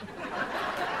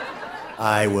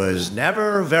I was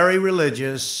never very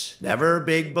religious, never a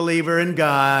big believer in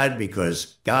God,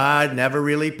 because God never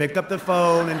really picked up the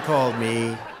phone and called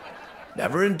me,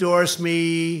 never endorsed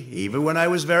me, even when I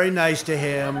was very nice to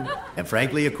him, and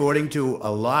frankly, according to a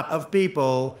lot of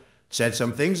people, said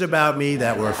some things about me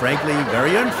that were frankly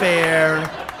very unfair,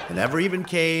 and never even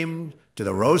came to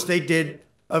the roast they did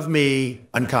of me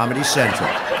on Comedy Central.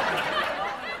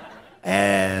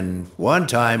 And one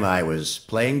time I was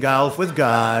playing golf with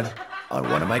God on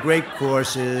one of my great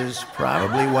courses,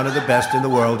 probably one of the best in the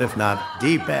world, if not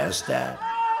the best.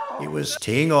 He was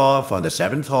teeing off on the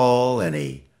 7th hole, and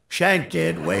he shanked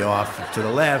it way off to the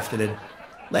left, and it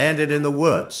landed in the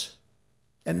woods.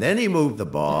 And then he moved the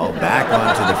ball back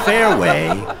onto the fairway,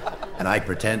 and I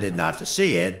pretended not to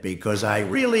see it because I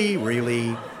really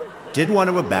didn't want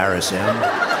to embarrass him.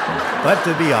 But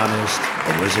to be honest,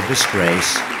 it was a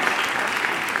disgrace.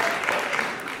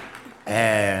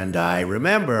 And I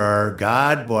remember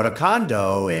God bought a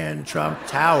condo in Trump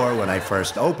Tower when I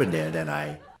first opened it, and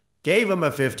I gave him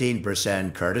a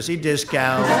 15% courtesy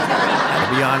discount. And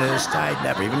to be honest, I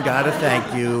never even got a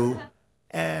thank you.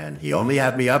 And he only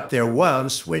had me up there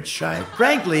once, which I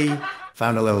frankly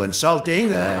found a little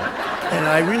insulting. And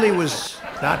I really was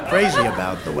not crazy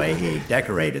about the way he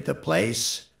decorated the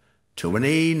place. Too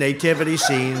many nativity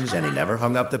scenes, and he never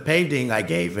hung up the painting I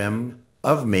gave him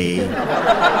of me.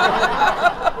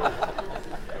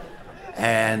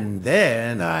 And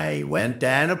then I went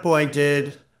and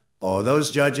appointed all those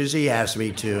judges he asked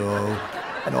me to,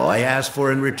 and all I asked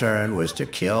for in return was to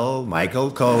kill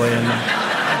Michael Cohen,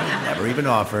 and he never even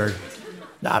offered,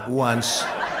 not once.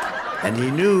 And he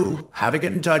knew how to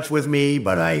get in touch with me,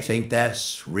 but I think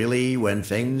that's really when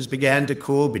things began to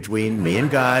cool between me and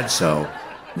God. So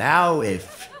now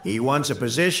if he wants a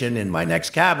position in my next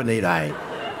cabinet, I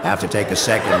have to take a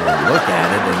second look at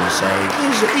it and say,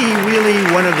 is he really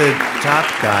one of the top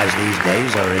guys these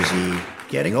days, or is he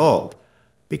getting old?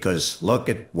 Because look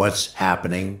at what's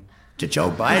happening to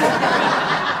Joe Biden.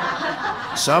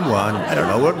 Someone, I don't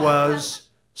know who it was,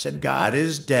 said God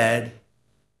is dead.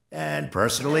 And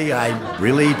personally, I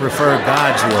really prefer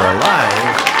gods who are alive,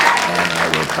 and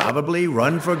I will probably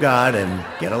run for God and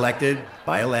get elected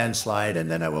by a landslide, and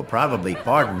then I will probably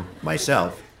pardon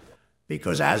myself.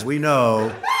 Because as we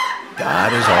know,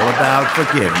 God is all about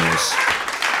forgiveness.